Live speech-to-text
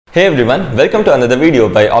Hey everyone, welcome to another video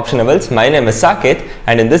by Optionables. My name is Saket,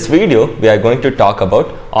 and in this video we are going to talk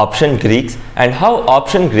about option Greeks and how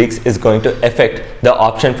option Greeks is going to affect the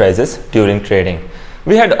option prices during trading.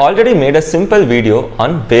 We had already made a simple video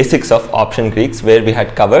on basics of option Greeks where we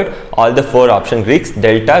had covered all the 4 option Greeks: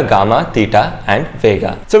 delta, gamma, theta and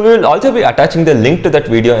vega. So we will also be attaching the link to that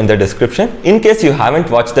video in the description. In case you haven't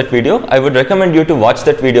watched that video, I would recommend you to watch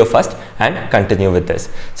that video first and continue with this.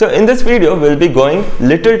 So in this video we'll be going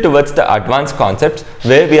little towards the advanced concepts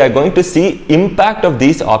where we are going to see impact of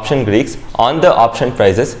these option Greeks on the option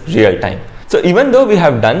prices real time. So even though we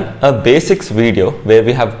have done a basics video where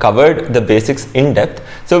we have covered the basics in depth,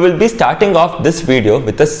 so we'll be starting off this video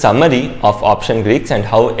with a summary of option Greeks and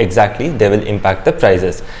how exactly they will impact the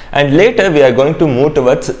prices. And later we are going to move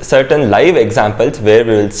towards certain live examples where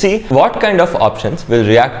we will see what kind of options will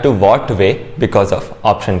react to what way because of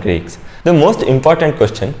option Greeks. The most important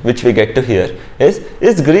question which we get to hear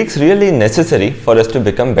is Greeks really necessary for us to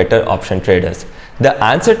become better option traders? The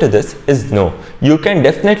answer to this is no. You can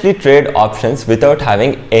definitely trade options without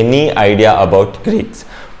having any idea about Greeks.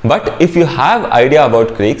 But if you have idea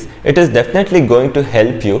about Greeks, it is definitely going to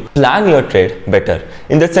help you plan your trade better.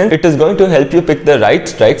 In the sense, it is going to help you pick the right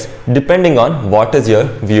strikes depending on what is your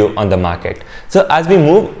view on the market. So as we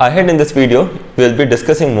move ahead in this video, we will be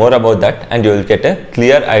discussing more about that and you will get a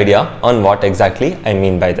clear idea on what exactly I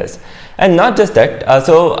mean by this. And not just that,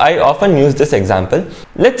 so I often use this example.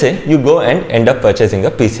 Let's say you go and end up purchasing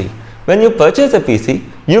a PC. When you purchase a PC,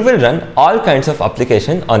 you will run all kinds of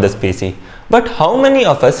application on this PC. But how many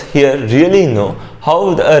of us here really know how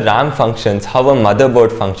a RAM functions, how a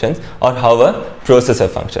motherboard functions, or how a processor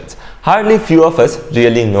functions? Hardly few of us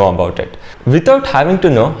really know about it. Without having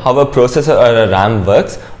to know how a processor or a RAM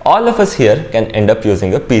works, all of us here can end up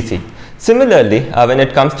using a PC. Similarly, when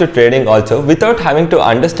it comes to trading also, without having to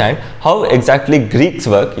understand how exactly Greeks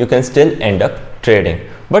work, you can still end up trading.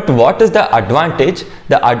 But what is the advantage?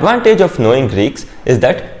 The advantage of knowing Greeks is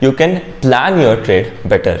that you can plan your trade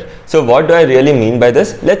better. So what do I really mean by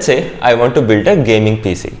this? Let's say I want to build a gaming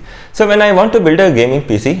PC. So when I want to build a gaming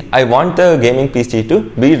PC, I want the gaming PC to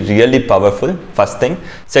be really powerful, first thing.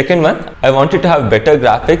 Second one, I want it to have better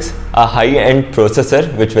graphics, a high-end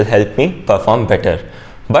processor which will help me perform better.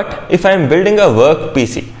 But if I am building a work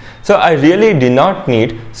PC, so I really do not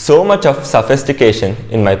need so much of sophistication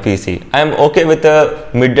in my PC. I am okay with a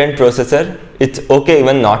mid-end processor. It's okay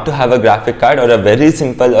even not to have a graphic card or a very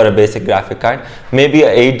simple or a basic graphic card. Maybe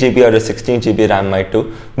a 8GB or a 16GB RAM might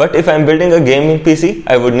do. But if I'm building a gaming PC,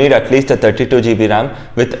 I would need at least a 32GB RAM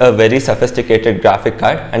with a very sophisticated graphic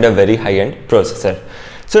card and a very high-end processor.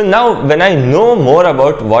 So now when I know more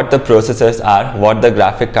about what the processors are, what the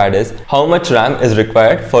graphic card is, how much RAM is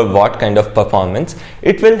required for what kind of performance,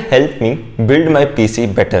 it will help me build my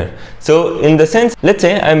PC better. So in the sense, let's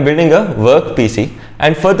say I'm building a work PC,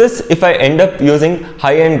 and for this if I end up using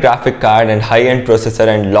high-end graphic card and high-end processor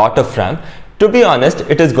and lot of RAM, to be honest,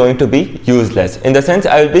 it is going to be useless. In the sense,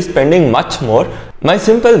 I will be spending much more. My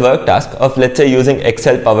simple work task of, let's say, using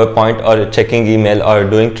Excel, PowerPoint or checking email or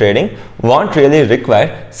doing trading won't really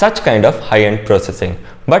require such kind of high-end processing.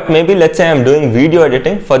 But maybe let's say I'm doing video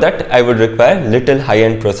editing, for that I would require little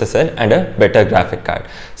high-end processor and a better graphic card.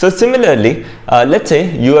 So similarly, let's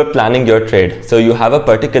say you are planning your trade. So you have a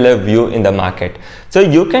particular view in the market. So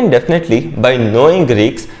you can definitely, by knowing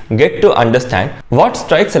Greeks, get to understand what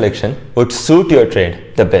strike selection would suit your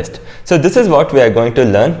trade the best. So this is what we are going to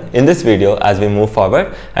learn in this video as we move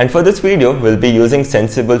forward. And for this video, we'll be using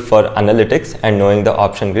Sensibull for analytics and knowing the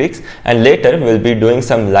option Greeks. And later we'll be doing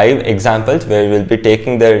some live examples where we'll be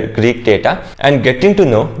taking the Greek data and getting to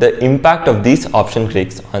know the impact of these option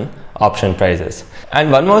Greeks on option prices. And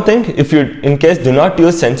one more thing, if you in case do not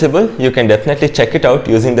use Sensibull, you can definitely check it out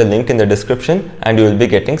using the link in the description and you will be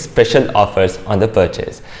getting special offers on the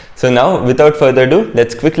purchase. So now without further ado,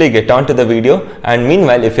 let's quickly get on to the video. And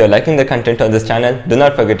meanwhile, if you're liking the content on this channel, do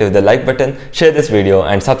not forget to hit the like button, share this video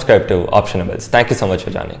and subscribe to Optionables. Thank you so much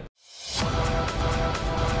for joining.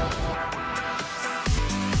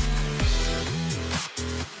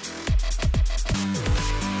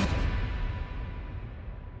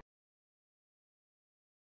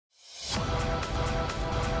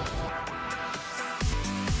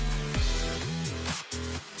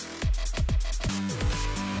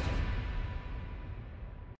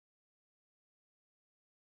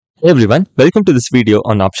 Hey everyone, welcome to this video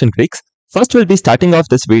on option Greeks. First, we'll be starting off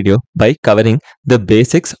this video by covering the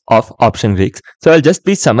basics of option Greeks. So I'll just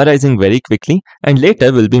be summarizing very quickly and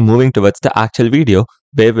later we'll be moving towards the actual video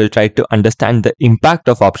where we'll try to understand the impact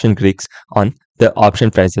of option Greeks on the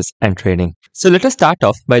option prices and trading. So let us start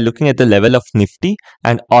off by looking at the level of Nifty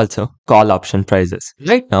and also call option prices.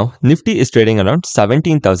 Right now, Nifty is trading around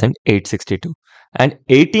 17,862 and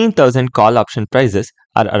 18,000 call option prices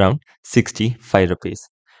are around 65 rupees.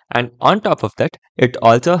 And on top of that, it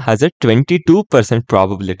also has a 22%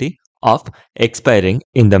 probability of expiring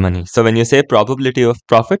in the money. So when you say probability of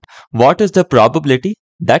profit, what is the probability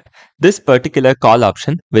that this particular call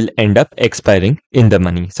option will end up expiring in the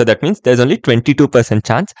money? So that means there's only 22%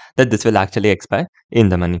 chance that this will actually expire in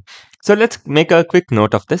the money. So let's make a quick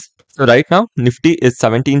note of this. So right now, Nifty is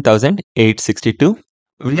 17,862.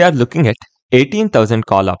 We are looking at 18,000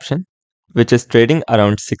 call option, which is trading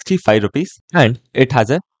around 65 rupees, and it has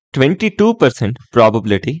a 22%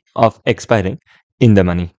 probability of expiring in the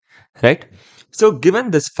money, right? So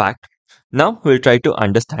given this fact, now we'll try to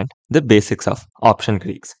understand the basics of option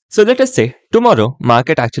Greeks. So let us say tomorrow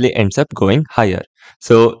market actually ends up going higher.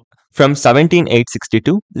 So from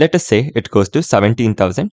 17,862, let us say it goes to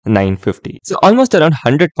 17,950. So almost around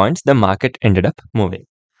 100 points the market ended up moving.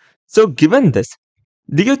 So given this,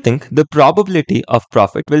 do you think the probability of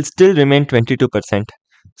profit will still remain 22%?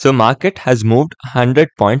 So market has moved 100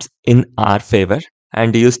 points in our favor,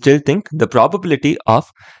 and do you still think the probability of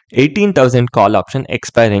 18,000 call option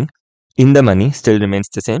expiring in the money still remains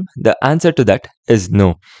the same? The answer to that is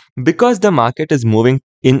no. Because the market is moving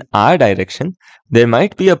in our direction, there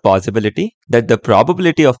might be a possibility that the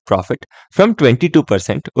probability of profit from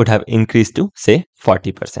 22% would have increased to say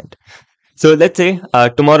 40%. So let's say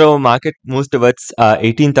tomorrow market moves towards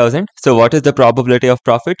 18,000. So what is the probability of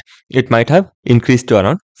profit? It might have increased to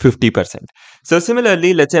around 50%. So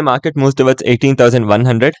similarly, let's say market moves towards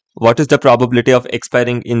 18,100. What is the probability of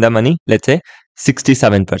expiring in the money? Let's say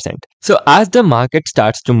 67%. So as the market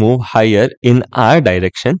starts to move higher in our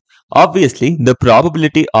direction, obviously the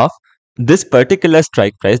probability of this particular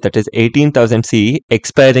strike price, that is 18,000 CE,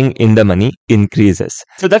 expiring in the money increases.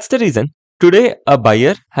 So that's the reason today a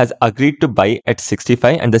buyer has agreed to buy at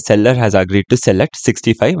 65 and the seller has agreed to sell at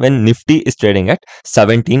 65 when Nifty is trading at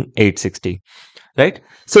 17,860, right?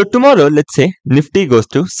 So tomorrow, let's say Nifty goes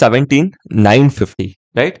to 17,950,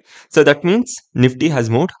 right? So that means Nifty has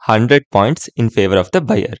moved 100 points in favor of the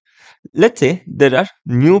buyer. Let's say there are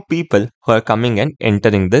new people who are coming and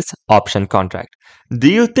entering this option contract. Do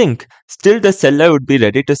you think still the seller would be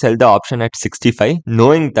ready to sell the option at 65,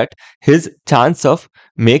 knowing that his chance of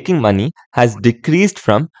making money has decreased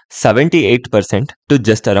from 78% to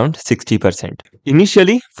just around 60%?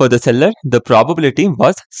 Initially, for the seller, the probability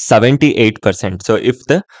was 78%. So if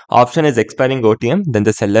the option is expiring OTM, then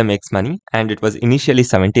the seller makes money, and it was initially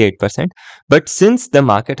 78%. But since the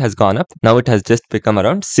market has gone up, now it has just become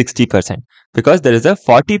around 60%, because there is a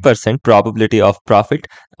 40% probability of profit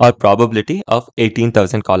or probability of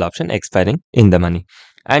 18,000 call option expiring in the money.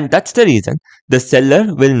 And that's the reason the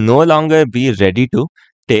seller will no longer be ready to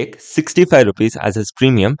take 65 rupees as his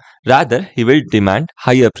premium. Rather, he will demand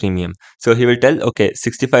higher premium. So he will tell, okay,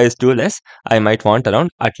 65 is too less. I might want around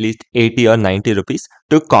at least 80 or 90 rupees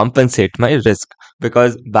to compensate my risk.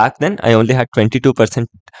 Because back then I only had 22%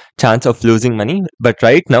 chance of losing money. But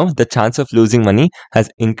right now the chance of losing money has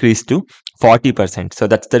increased to 40%. So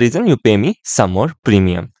that's the reason you pay me some more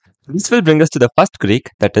premium. This will bring us to the first Greek,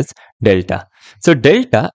 that is delta. So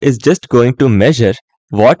delta is just going to measure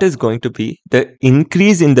what is going to be the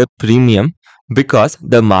increase in the premium because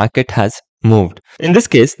the market has moved. In this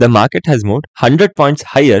case, the market has moved 100 points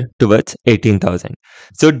higher towards 18,000.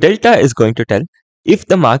 So delta is going to tell if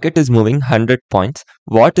the market is moving 100 points,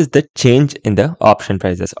 what is the change in the option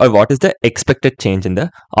prices, or what is the expected change in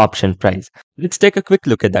the option price? Let's take a quick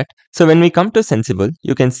look at that. So when we come to Sensibull,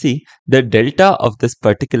 you can see the delta of this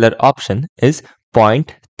particular option is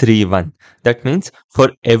 0.31. That means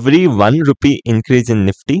for every 1 rupee increase in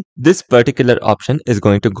Nifty, this particular option is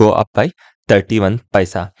going to go up by 31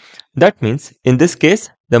 paisa. That means in this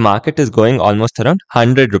case, the market is going almost around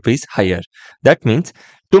 100 rupees higher. That means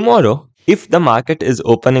tomorrow, if the market is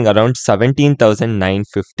opening around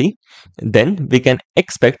 17,950, then we can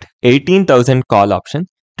expect 18,000 call option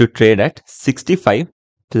to trade at 65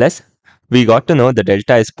 plus we got to know the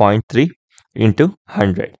delta is 0.3 into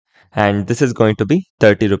 100. And this is going to be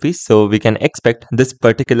 30 rupees. So we can expect this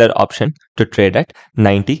particular option to trade at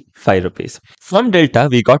 95 rupees. From delta,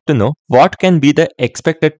 we got to know what can be the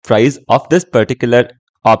expected price of this particular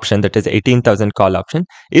option, that is 18,000 call option,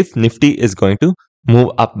 if Nifty is going to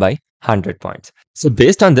move up by 100 points. So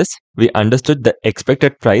based on this, we understood the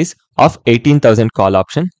expected price of 18,000 call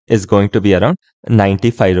option is going to be around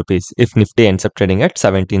 95 rupees if Nifty ends up trading at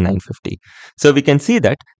 17,950. So we can see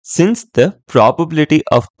that since the probability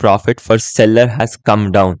of profit for seller has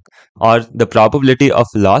come down, or the probability of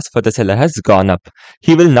loss for the seller has gone up,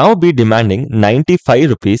 he will now be demanding 95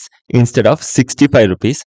 rupees instead of 65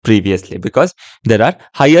 rupees previously, because there are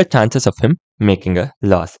higher chances of him making a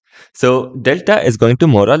loss. So delta is going to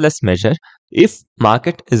more or less measure if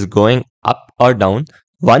market is going up or down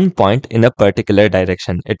 1 point in a particular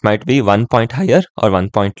direction. It might be 1 point higher or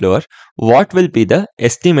 1 point lower. What will be the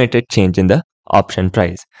estimated change in the option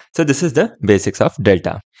price? So this is the basics of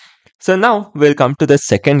delta. So now we'll come to the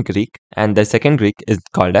second Greek, and the second Greek is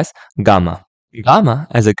called as gamma. Gamma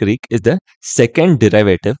as a Greek is the second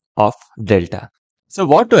derivative of delta. So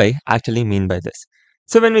what do I actually mean by this?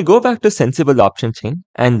 So when we go back to Sensibull option chain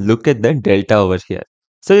and look at the delta over here,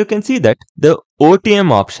 so you can see that the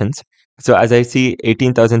OTM options, so as I see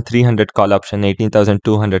 18,300 call option,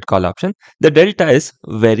 18,200 call option, the delta is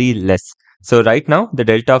very less. So right now the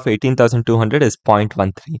delta of 18,200 is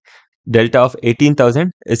 0.13. Delta of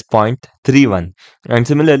 18,000 is 0.31, and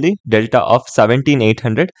similarly delta of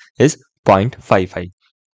 17,800 is 0.55.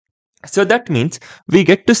 So that means we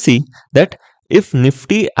get to see that if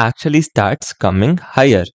Nifty actually starts coming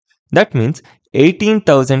higher, that means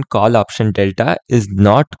 18,000 call option delta is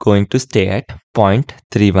not going to stay at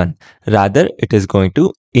 0.31. Rather, it is going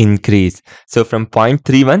to increase. So from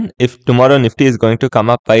 0.31, if tomorrow Nifty is going to come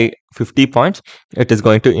up by 50 points, it is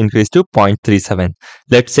going to increase to 0.37.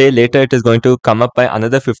 Let's say later it is going to come up by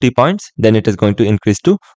another 50 points, then it is going to increase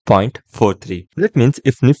to 0.43. That means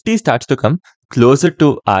if Nifty starts to come closer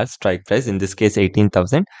to our strike price, in this case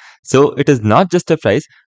 18,000, so it is not just the price,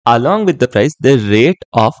 along with the price, the rate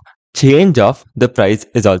of change of the price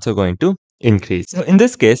is also going to increase. So in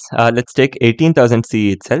this case, let's take 18,000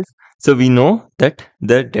 CE itself. So we know that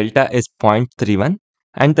the delta is 0.31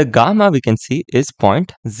 and the gamma we can see is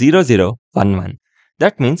 0.0011.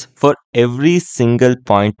 That means for every single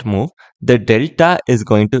point move, the delta is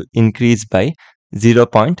going to increase by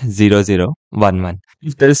 0.0011.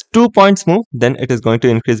 If there is 2 points move, then it is going to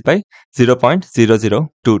increase by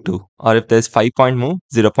 0.0022, or if there is 5 point move,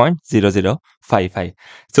 0.0055.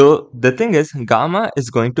 So the thing is, gamma is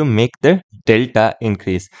going to make the delta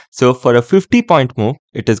increase. So for a 50 point move,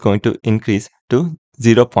 it is going to increase to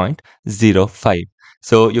 0.05.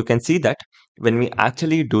 So you can see that when we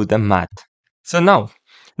actually do the math. So now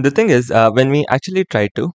the thing is, when we actually try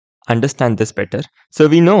to understand this better, so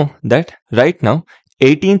we know that right now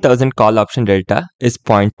 18,000 call option delta is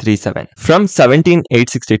 0.37. From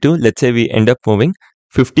 17,862, let's say we end up moving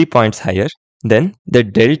 50 points higher, then the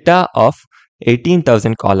delta of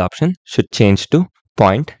 18,000 call option should change to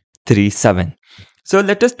 0.37. So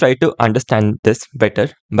let us try to understand this better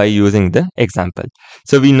by using the example.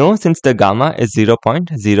 So we know since the gamma is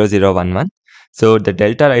 0.0011, so the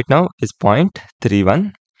delta right now is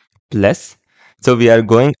 0.31 plus, so we are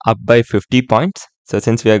going up by 50 points. So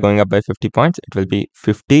since we are going up by 50 points, it will be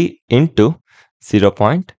 50 into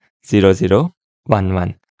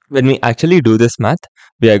 0.0011. When we actually do this math,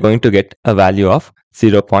 we are going to get a value of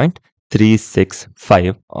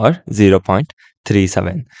 0.365 or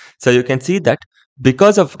 0.37. So you can see that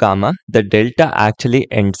because of gamma, the delta actually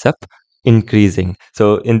ends up increasing.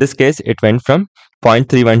 So in this case, it went from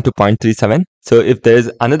 0.31 to 0.37. So if there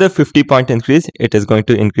is another 50 point increase, it is going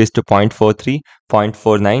to increase to 0.43,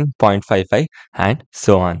 0.49, 0.55, and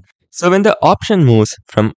so on. So when the option moves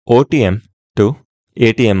from OTM to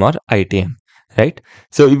ATM or ITM, right?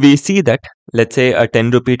 So we see that, let's say a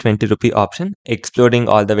 10 rupee, 20 rupee option exploding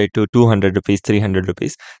all the way to 200 rupees, 300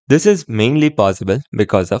 rupees. This is mainly possible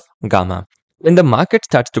because of gamma. When the market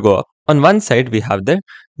starts to go up, on one side we have the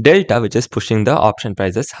delta, which is pushing the option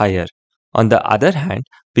prices higher. On the other hand,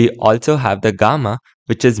 we also have the gamma,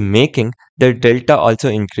 which is making the delta also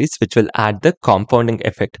increase, which will add the compounding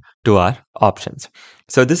effect to our options.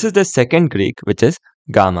 So this is the second Greek, which is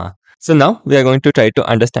gamma. So now we are going to try to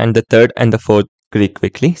understand the third and the fourth Greek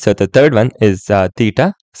quickly. So the third one is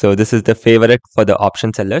theta. So this is the favorite for the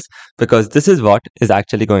option sellers, because this is what is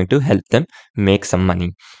actually going to help them make some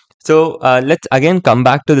money. So let's again come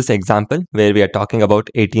back to this example where we are talking about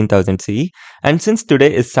 18,000 CE, and since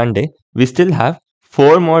today is Sunday, we still have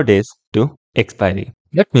 4 more days to expiry.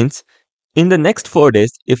 That means in the next 4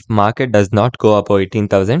 days, if market does not go above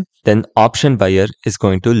 18,000, then option buyer is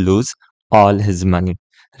going to lose all his money,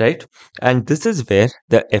 right? And this is where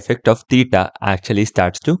the effect of theta actually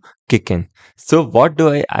starts to kick in. So what do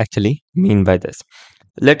I actually mean by this?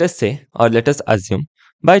 Let us say, or let us assume,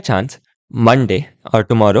 by chance Monday or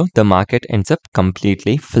tomorrow, the market ends up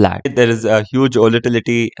completely flat. There is a huge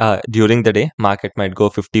volatility during the day. Market might go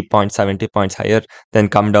 50 points, 70 points higher, then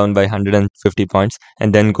come down by 150 points,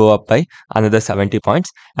 and then go up by another 70 points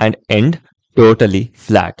and end totally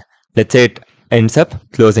flat. Let's say it ends up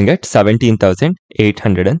closing at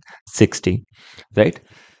 17,860, right?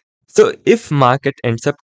 So if market ends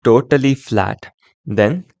up totally flat,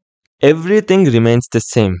 then everything remains the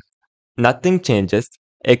same. Nothing changes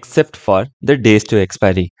except for the days to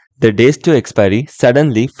expiry. The days to expiry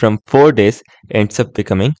suddenly from 4 days ends up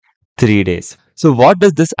becoming 3 days. So what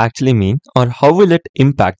does this actually mean, or how will it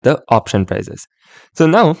impact the option prices? So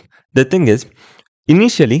now the thing is,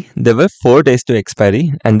 initially there were 4 days to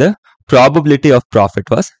expiry and the probability of profit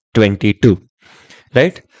was 22,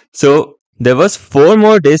 right? So there was 4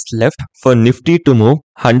 more days left for Nifty to move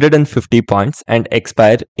 150 points and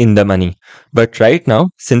expire in the money. But right now,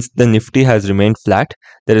 since the Nifty has remained flat,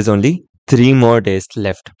 there is only 3 more days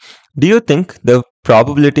left. Do you think the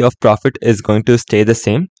probability of profit is going to stay the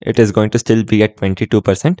same? It is going to still be at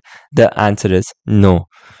 22%? The answer is no,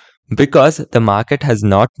 because the market has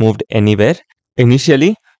not moved anywhere.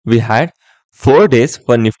 Initially, we had 4 days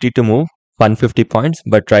for Nifty to move 150 points,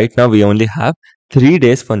 but right now we only have 3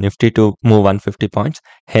 days for Nifty to move 150 points.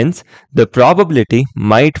 Hence, the probability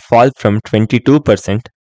might fall from 22%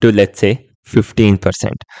 to, let's say,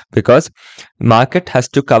 15%, because market has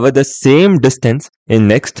to cover the same distance in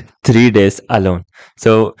next 3 days alone.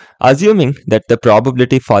 So assuming that the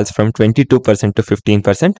probability falls from 22% to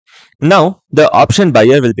 15%, now the option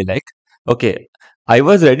buyer will be like, okay, I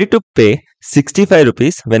was ready to pay 65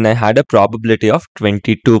 rupees when I had a probability of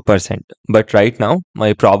 22%, but right now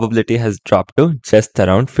my probability has dropped to just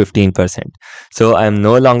around 15%. So I am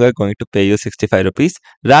no longer going to pay you 65 rupees,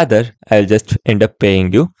 rather I'll just end up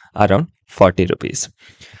paying you around 40 rupees.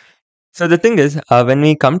 So the thing is, when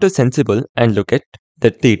we come to Sensibull and look at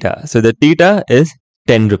the theta, so the theta is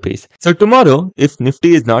 10 rupees. So tomorrow, if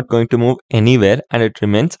Nifty is not going to move anywhere and it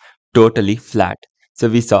remains totally flat, so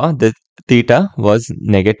we saw the theta was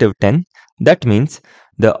negative 10. That means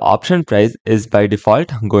the option price is by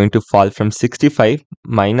default going to fall from 65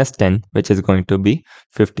 minus 10, which is going to be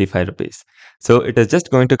 55 rupees. So it is just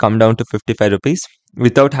going to come down to 55 rupees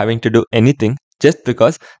without having to do anything, just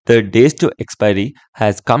because the days to expiry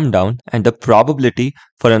has come down and the probability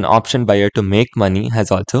for an option buyer to make money has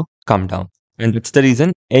also come down. And that's the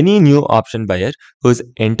reason any new option buyer who's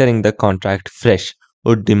entering the contract fresh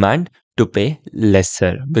would demand to pay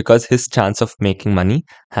lesser, because his chance of making money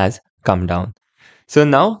has come down. So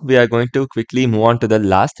now we are going to quickly move on to the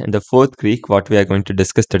last and the fourth Greek what we are going to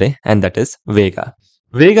discuss today, and that is Vega.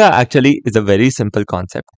 Vega actually is a very simple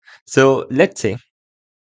concept. So let's say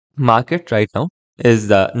market right now is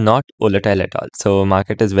not volatile at all. So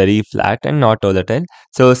market is very flat and not volatile.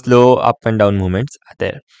 So slow up and down movements are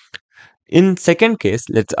there. In second case,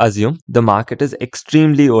 let's assume the market is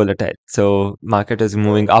extremely volatile. So market is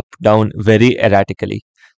moving up, down very erratically.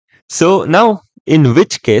 So now, in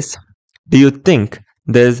which case do you think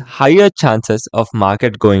there's higher chances of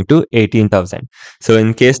market going to 18,000? So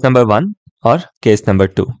in case number 1 or case number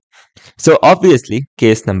 2? So obviously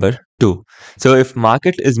case number 2. So if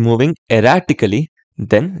market is moving erratically,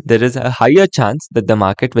 then there is a higher chance that the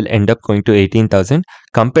market will end up going to 18,000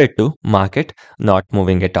 compared to market not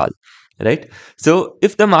moving at all, right? So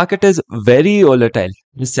if the market is very volatile,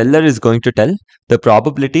 the seller is going to tell the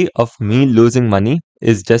probability of me losing money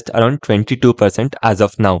is just around 22% as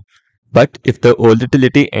of now. But if the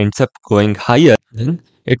volatility ends up going higher, then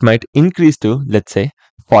it might increase to, let's say,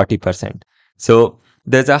 40%. So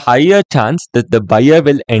there's a higher chance that the buyer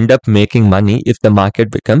will end up making money if the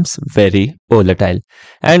market becomes very volatile.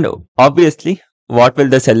 And obviously, what will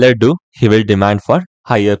the seller do? He will demand for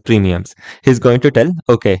higher premiums. He's going to tell,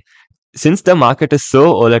 okay, since the market is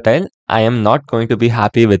so volatile, I am not going to be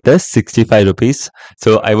happy with the 65 rupees.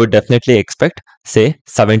 So I would definitely expect, say,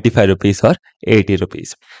 75 rupees or 80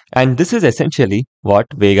 rupees. And this is essentially what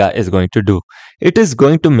Vega is going to do. It is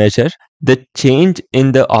going to measure the change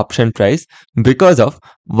in the option price because of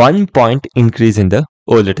 1 point increase in the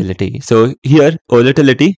volatility. So here,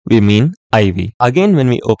 volatility, we mean IV. Again, when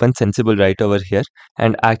we open Sensibull right over here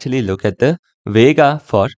and actually look at the Vega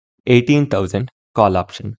for 18,000 call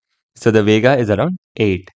option. So the Vega is around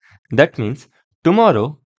 8. That means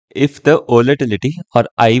tomorrow, if the volatility or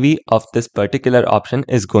IV of this particular option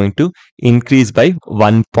is going to increase by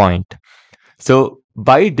 1 point. So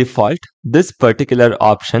by default, this particular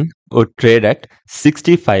option would trade at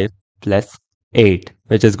 65 plus 8,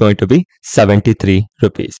 which is going to be 73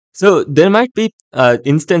 rupees. So there might be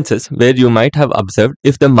instances where you might have observed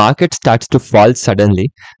if the market starts to fall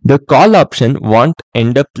suddenly, the call option won't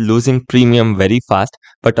end up losing premium very fast,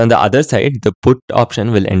 but on the other side, the put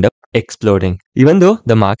option will end up exploding. Even though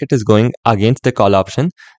the market is going against the call option,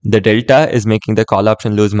 the delta is making the call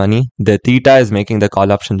option lose money, the theta is making the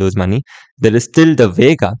call option lose money, there is still the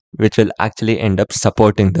vega which will actually end up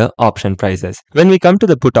supporting the option prices. When we come to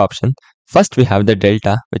the put option, first we have the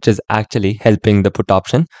delta which is actually helping the put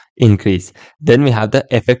option increase. Then we have the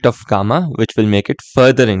effect of gamma which will make it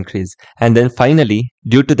further increase. And then finally,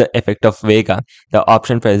 due to the effect of vega, the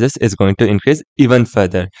option prices is going to increase even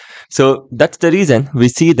further. So that's the reason we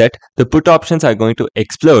see that the put options are going to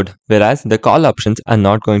explode, whereas the call options are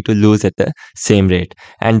not going to lose at the same rate.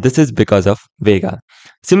 And this is because of vega.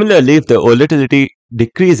 Similarly, if the volatility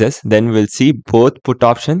decreases, then we'll see both put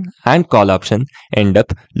option and call option end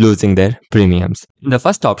up losing their premiums. In the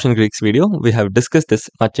first option Greeks video, we have discussed this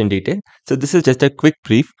much in detail. So this is just a quick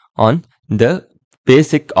brief on the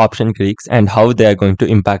basic option Greeks and how they are going to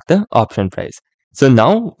impact the option price. So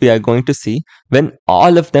now we are going to see when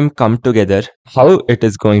all of them come together, how it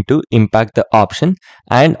is going to impact the option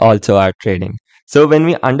and also our trading. So when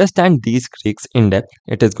we understand these Greeks in depth,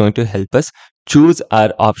 it is going to help us choose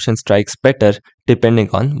our option strikes better depending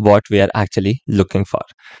on what we are actually looking for.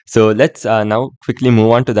 So let's now quickly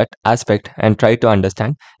move on to that aspect and try to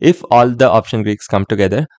understand if all the option Greeks come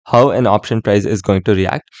together, how an option price is going to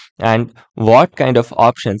react and what kind of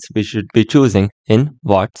options we should be choosing in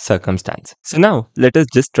what circumstance. So now let us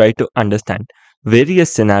just try to understand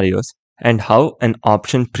various scenarios and how an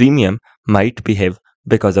option premium might behave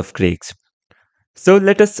because of Greeks. So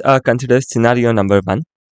let us consider scenario number 1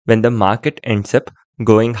 when the market ends up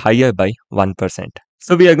going higher by 1%.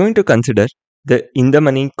 So we are going to consider the in the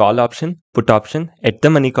money call option, put option, at the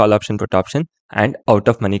money call option, put option and out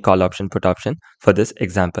of money call option, put option for this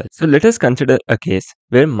example. So let us consider a case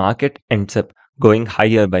where market ends up going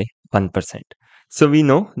higher by 1%. So we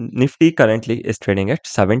know Nifty currently is trading at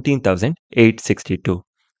 17,862.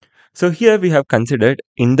 So here we have considered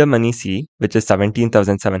in the money C, which is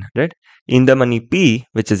 17,700, in the money P,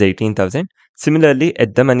 which is 18,000, similarly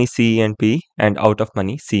at the money CE and P, and out of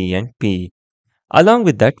money CE and PE. Along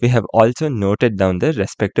with that, we have also noted down the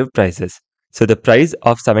respective prices. So the price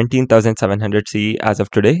of 17,700 CE as of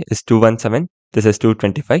today is 217, this is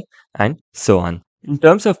 225, and so on. In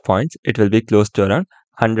terms of points, it will be close to around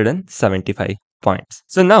 175 points.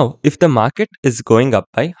 So now, if the market is going up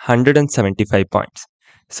by 175 points,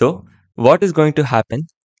 so what is going to happen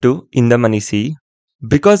to in the money CE?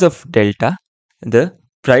 Because of delta, the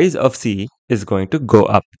price of CE is going to go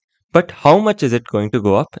up. But how much is it going to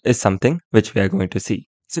go up is something which we are going to see.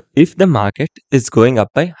 So if the market is going up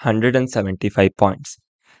by 175 points,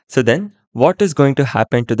 so then what is going to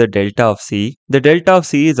happen to the delta of CE? The delta of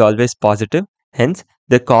CE is always positive. Hence,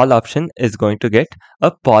 the call option is going to get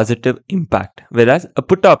a positive impact, whereas a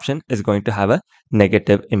put option is going to have a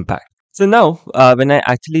negative impact. So now, when I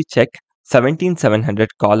actually check 17,700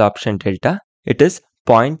 call option delta, it is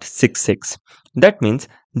 0.66. That means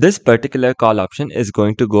this particular call option is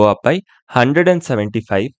going to go up by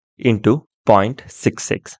 175 into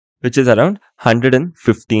 0.66, which is around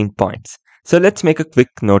 115 points. So let's make a quick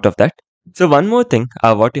note of that. So one more thing,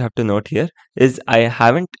 what you have to note here is I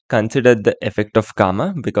haven't considered the effect of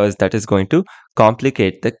gamma because that is going to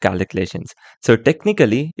complicate the calculations. So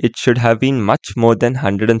technically, it should have been much more than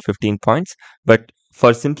 115 points, but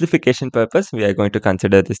for simplification purpose, we are going to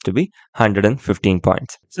consider this to be 115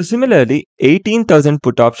 points. So similarly, 18,000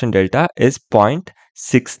 put option delta is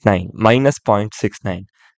 0.69, minus 0.69.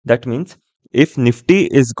 That means if Nifty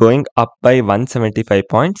is going up by 175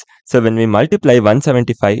 points, so when we multiply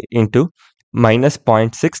 175 into minus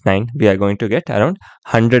 0.69, we are going to get around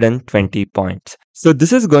 120 points. So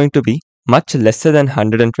this is going to be much lesser than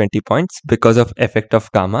 120 points because of effect of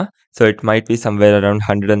gamma. So it might be somewhere around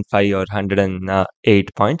 105 or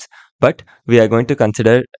 108 points, but we are going to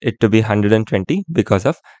consider it to be 120 because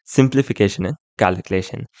of simplification and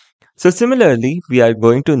calculation. So similarly, we are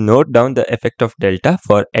going to note down the effect of delta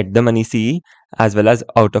for at the money CE as well as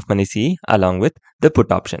out of money CE along with the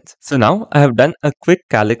put options. So now I have done a quick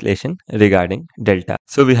calculation regarding delta.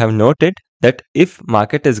 So we have noted that if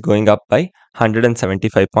market is going up by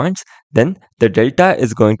 175 points, then the delta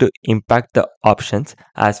is going to impact the options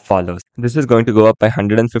as follows. This is going to go up by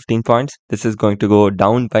 115 points. This is going to go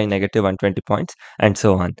down by negative 120 points and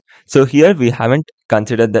so on. So here we haven't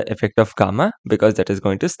considered the effect of gamma because that is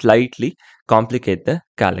going to slightly complicate the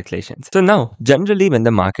calculations. So now generally when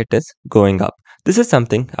the market is going up, This is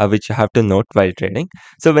something which you have to note while trading.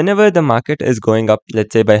 So whenever the market is going up,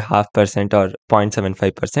 let's say by 0.5% or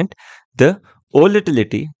 0.75%, the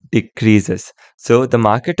volatility decreases. So the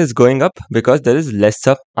market is going up because there is less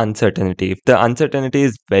of uncertainty. If the uncertainty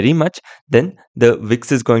is very much, then the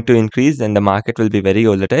VIX is going to increase and the market will be very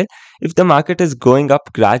volatile. If the market is going up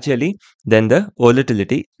gradually, then the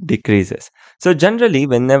volatility decreases. So generally,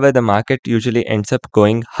 whenever the market usually ends up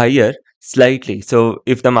going higher slightly, so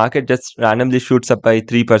if the market just randomly shoots up by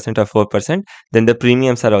 3% or 4%, then the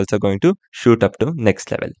premiums are also going to shoot up to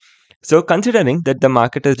next level. So considering that the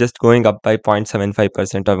market is just going up by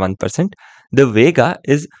 0.75% or 1%, the Vega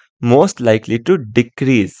is most likely to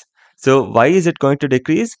decrease. So why is it going to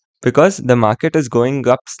decrease? Because the market is going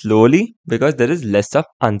up slowly because there is less of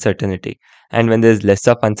uncertainty. And when there is less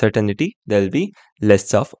of uncertainty, there will be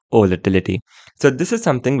less of volatility. So this is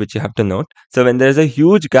something which you have to note. So when there is a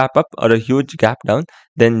huge gap up or a huge gap down,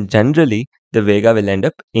 then generally the Vega will end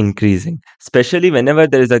up increasing. Especially whenever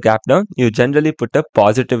there is a gap down, you generally put a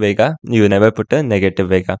positive Vega, you never put a negative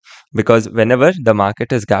Vega. Because whenever the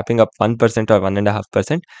market is gapping up 1% or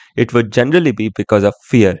 1.5%, it would generally be because of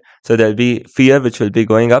fear. So there will be fear which will be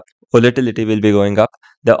going up, volatility will be going up,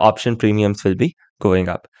 the option premiums will be going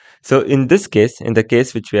up. So in this case, in the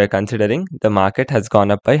case which we are considering, the market has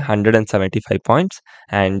gone up by 175 points,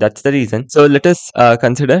 and that's the reason. So let us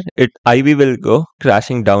consider it. IV will go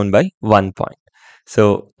crashing down by 1 point.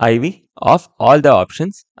 So IV of all the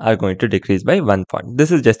options are going to decrease by 1 point.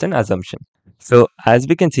 This is just an assumption. So as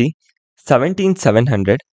we can see,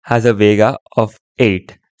 17,700 has a Vega of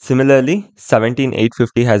 8. Similarly,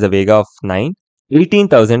 17,850 has a Vega of 9.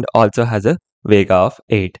 18,000 also has a Vega of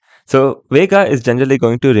 8. So Vega is generally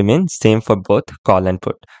going to remain same for both call and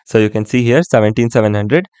put. So you can see here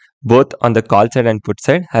 17,700 both on the call side and put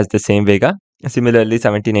side has the same Vega. Similarly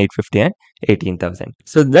 17,850 and 18,000.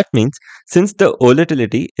 So that means since the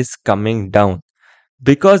volatility is coming down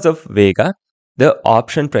because of Vega, the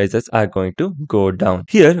option prices are going to go down.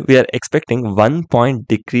 Here we are expecting 1 point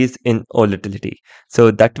decrease in volatility.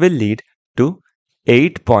 So that will lead to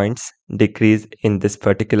 8 points decrease in this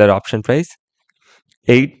particular option price,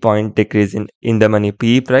 8-point decrease in the money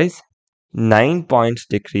PE price, 9 points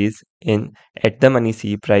decrease in at the money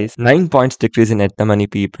C price, 9 points decrease in at the money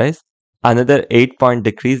PE price, another 8-point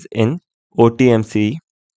decrease in OTMC,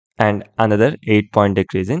 and another 8-point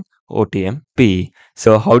decrease in OTMPE.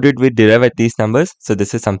 So how did we derive at these numbers? So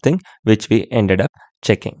this is something which we ended up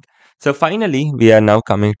checking. So finally, we are now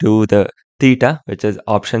coming to the theta, which is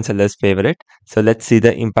option seller's favorite. So let's see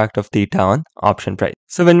the impact of theta on option price.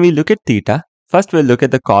 So when we look at theta, first we'll look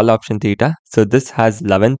at the call option theta. So this has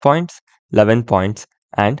 11 points,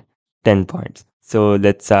 and 10 points. So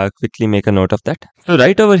let's quickly make a note of that. So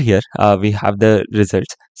right over here, we have the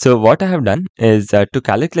results. So what I have done is to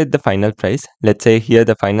calculate the final price. Let's say here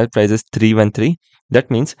the final price is 313. That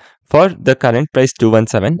means for the current price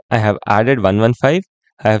 217, I have added 115.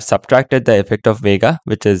 I have subtracted the effect of Vega,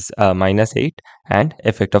 which is -8, and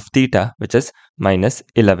effect of theta, which is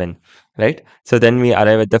 -11, right? So then we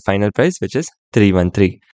arrive at the final price, which is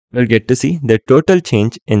 313. We'll get to see the total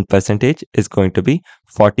change in percentage is going to be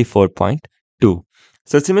 44.2.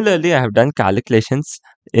 So similarly, I have done calculations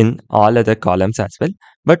in all other columns as well.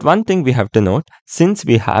 But one thing we have to note, since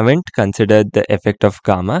we haven't considered the effect of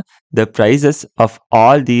gamma, the prices of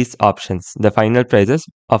all these options, the final prices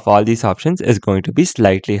of all these options is going to be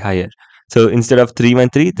slightly higher. So instead of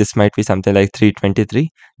 313, this might be something like 323.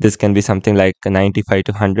 This can be something like 95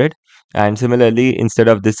 to 100. And similarly, instead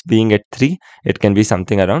of this being at 3, it can be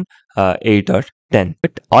something around 8 or 10.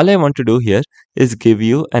 But all I want to do here is give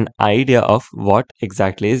you an idea of what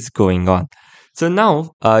exactly is going on. So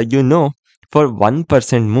now you know for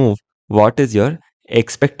 1% move, what is your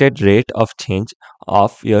expected rate of change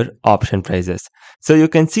of your option prices. So you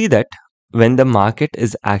can see that when the market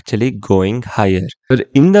is actually going higher, your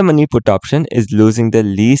in the money put option is losing the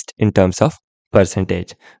least in terms of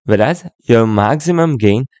percentage, whereas your maximum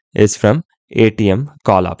gain is from ATM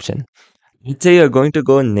call option. Let's say you're going to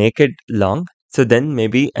go naked long, so then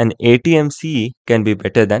maybe an ATM CE can be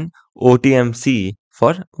better than OTM CE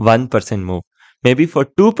for 1% move. Maybe for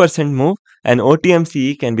 2% move, an OTM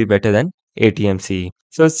CE can be better than ATM CE.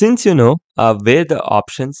 So since you know where the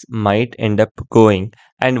options might end up going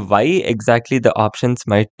and why exactly the options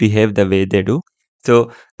might behave the way they do,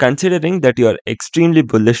 so considering that you are extremely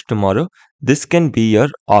bullish tomorrow, this can be your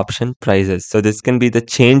option prices. So this can be the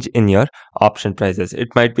change in your option prices.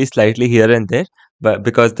 It might be slightly here and there, but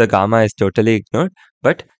because the gamma is totally ignored,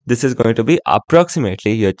 but this is going to be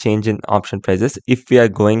approximately your change in option prices if we are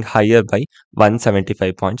going higher by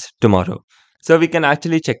 175 points tomorrow. So we can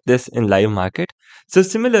actually check this in live market. So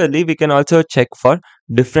similarly, we can also check for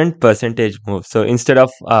different percentage moves. So instead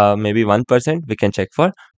of maybe 1%, we can check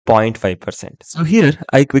for 0.5%. So here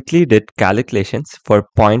I quickly did calculations for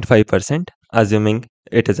 0.5%, assuming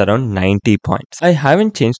it is around 90 points. I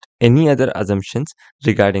haven't changed any other assumptions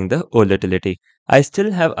regarding the volatility. I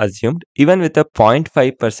still have assumed even with a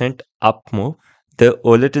 0.5% up move, the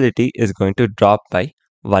volatility is going to drop by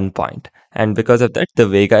 1 point, and because of that the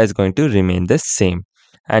vega is going to remain the same.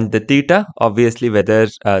 And the theta, obviously, whether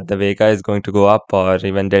the vega is going to go up or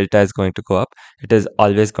even delta is going to go up, it is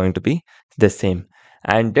always going to be the same.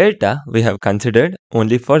 And delta we have considered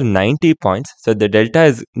only for 90 points, so the delta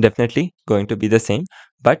is definitely going to be the same,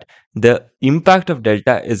 but the impact of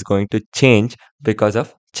delta is going to change because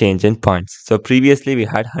of change in points. So previously we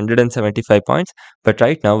had 175 points, but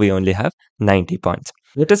right now we only have 90 points.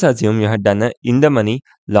 Let us assume you had done a in the money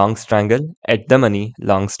long strangle, at the money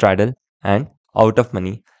long straddle, and out of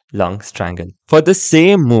money long strangle. For the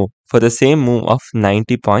same move of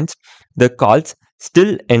 90 points, the calls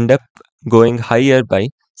still end up going higher by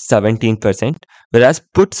 17%, whereas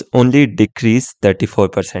puts only decrease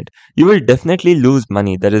 34%. You will definitely lose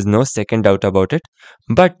money, there is no second doubt about it,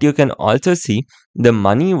 but you can also see the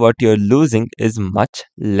money what you're losing is much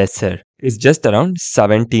lesser. It's just around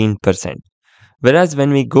 17%. Whereas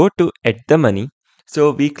when we go to at the money,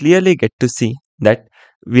 so we clearly get to see that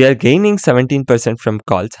we are gaining 17% from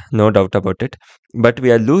calls, no doubt about it, but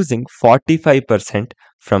we are losing 45%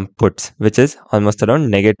 from puts, which is almost around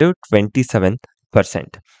negative 27%.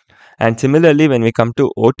 And similarly, when we come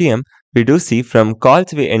to OTM, we do see from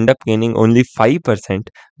calls we end up gaining only 5%,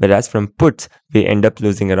 whereas from puts we end up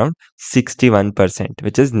losing around 61%,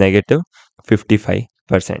 which is negative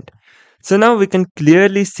 55%. So now we can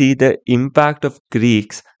clearly see the impact of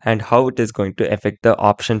Greeks and how it is going to affect the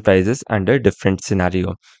option prices under different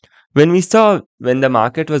scenario. When we saw when the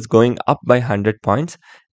market was going up by 100 points,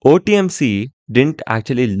 OTMC didn't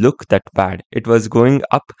actually look that bad. It was going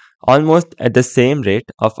up almost at the same rate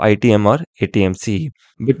of ITM or ATMC.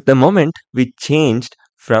 But the moment we changed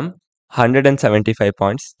from 175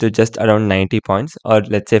 points to just around 90 points, or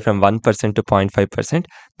let's say from 1% to 0.5%,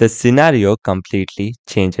 the scenario completely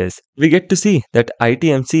changes. We get to see that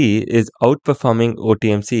ITMC is outperforming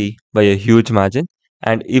OTMC by a huge margin,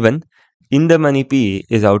 and even in the money P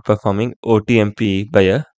is outperforming OTMP by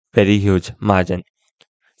a very huge margin.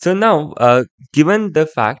 So now, given the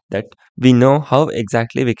fact that we know how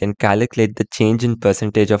exactly we can calculate the change in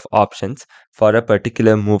percentage of options for a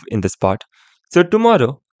particular move in the spot, so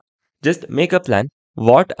tomorrow, just make a plan.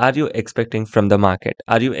 What are you expecting from the market?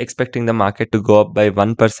 Are you expecting the market to go up by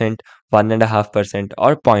 1%, 1.5%,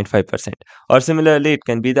 or 0.5%? Or similarly, it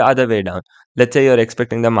can be the other way down. Let's say you're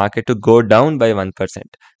expecting the market to go down by 1%.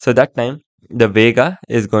 So that time, the vega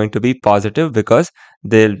is going to be positive because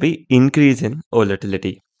there will be increase in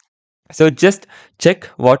volatility. So just check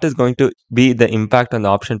what is going to be the impact on the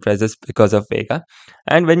option prices because of vega.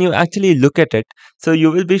 And when you actually look at it, so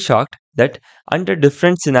you will be shocked that under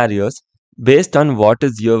different scenarios, based on what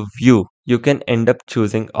is your view, you can end up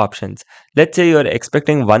choosing options. Let's say you're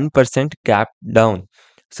expecting 1% gap down.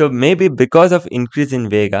 So maybe because of increase in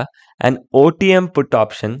vega, an OTM put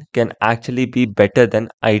option can actually be better than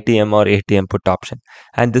ITM or ATM put option.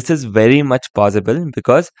 And this is very much possible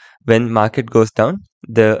because when market goes down,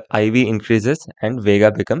 the IV increases and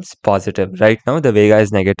vega becomes positive. Right now the vega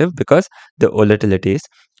is negative because the volatility is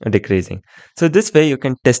decreasing. So this way you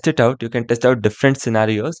can test it out. You can test out different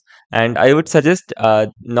scenarios, and I would suggest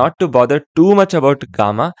not to bother too much about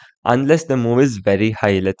gamma unless the move is very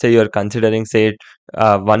high. Let's say you're considering, say,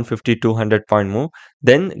 150 200 point move,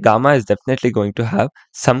 then gamma is definitely going to have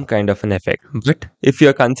some kind of an effect. But if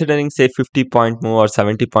you're considering, say, 50 point move or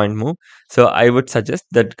 70 point move, so I would suggest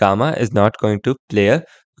that gamma is not going to play a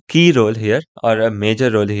key role here or a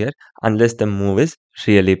major role here unless the move is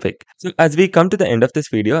really big. So as we come to the end of this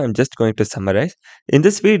video, I'm just going to summarize. In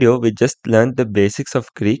this video, we just learned the basics of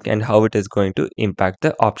Greek and how it is going to impact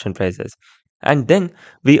the option prices. And then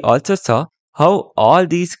we also saw how all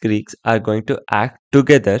these Greeks are going to act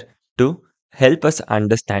together to help us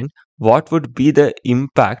understand what would be the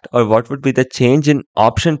impact or what would be the change in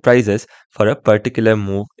option prices for a particular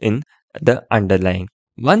move in the underlying.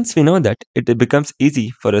 Once we know that, it becomes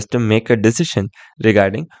easy for us to make a decision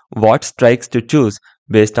regarding what strikes to choose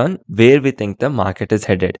based on where we think the market is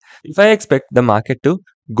headed. If I expect the market to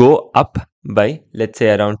go up by, let's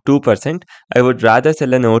say, around 2%, I would rather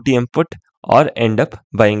sell an OTM put or end up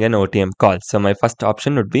buying an OTM call. So my first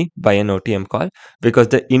option would be buy an OTM call because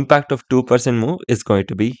the impact of 2% move is going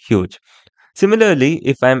to be huge. Similarly,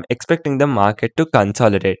 if I'm expecting the market to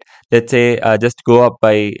consolidate, let's say just go up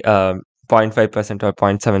by 0.5% or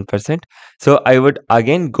 0.7%. So I would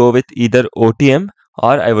again go with either OTM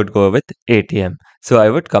or I would go with ATM. So I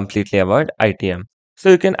would completely avoid ITM. So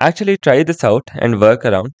you can actually try this out and work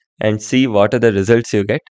around and see what are the results you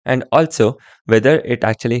get, and also whether it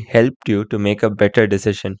actually helped you to make a better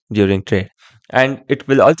decision during trade. And it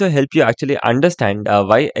will also help you actually understand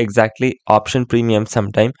why exactly option premiums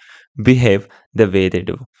sometimes behave the way they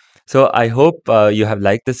do. So I hope you have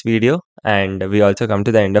liked this video, and we also come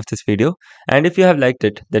to the end of this video. And if you have liked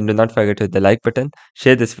it, then do not forget to hit the like button,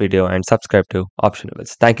 share this video, and subscribe to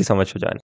Optionables. Thank you so much for joining.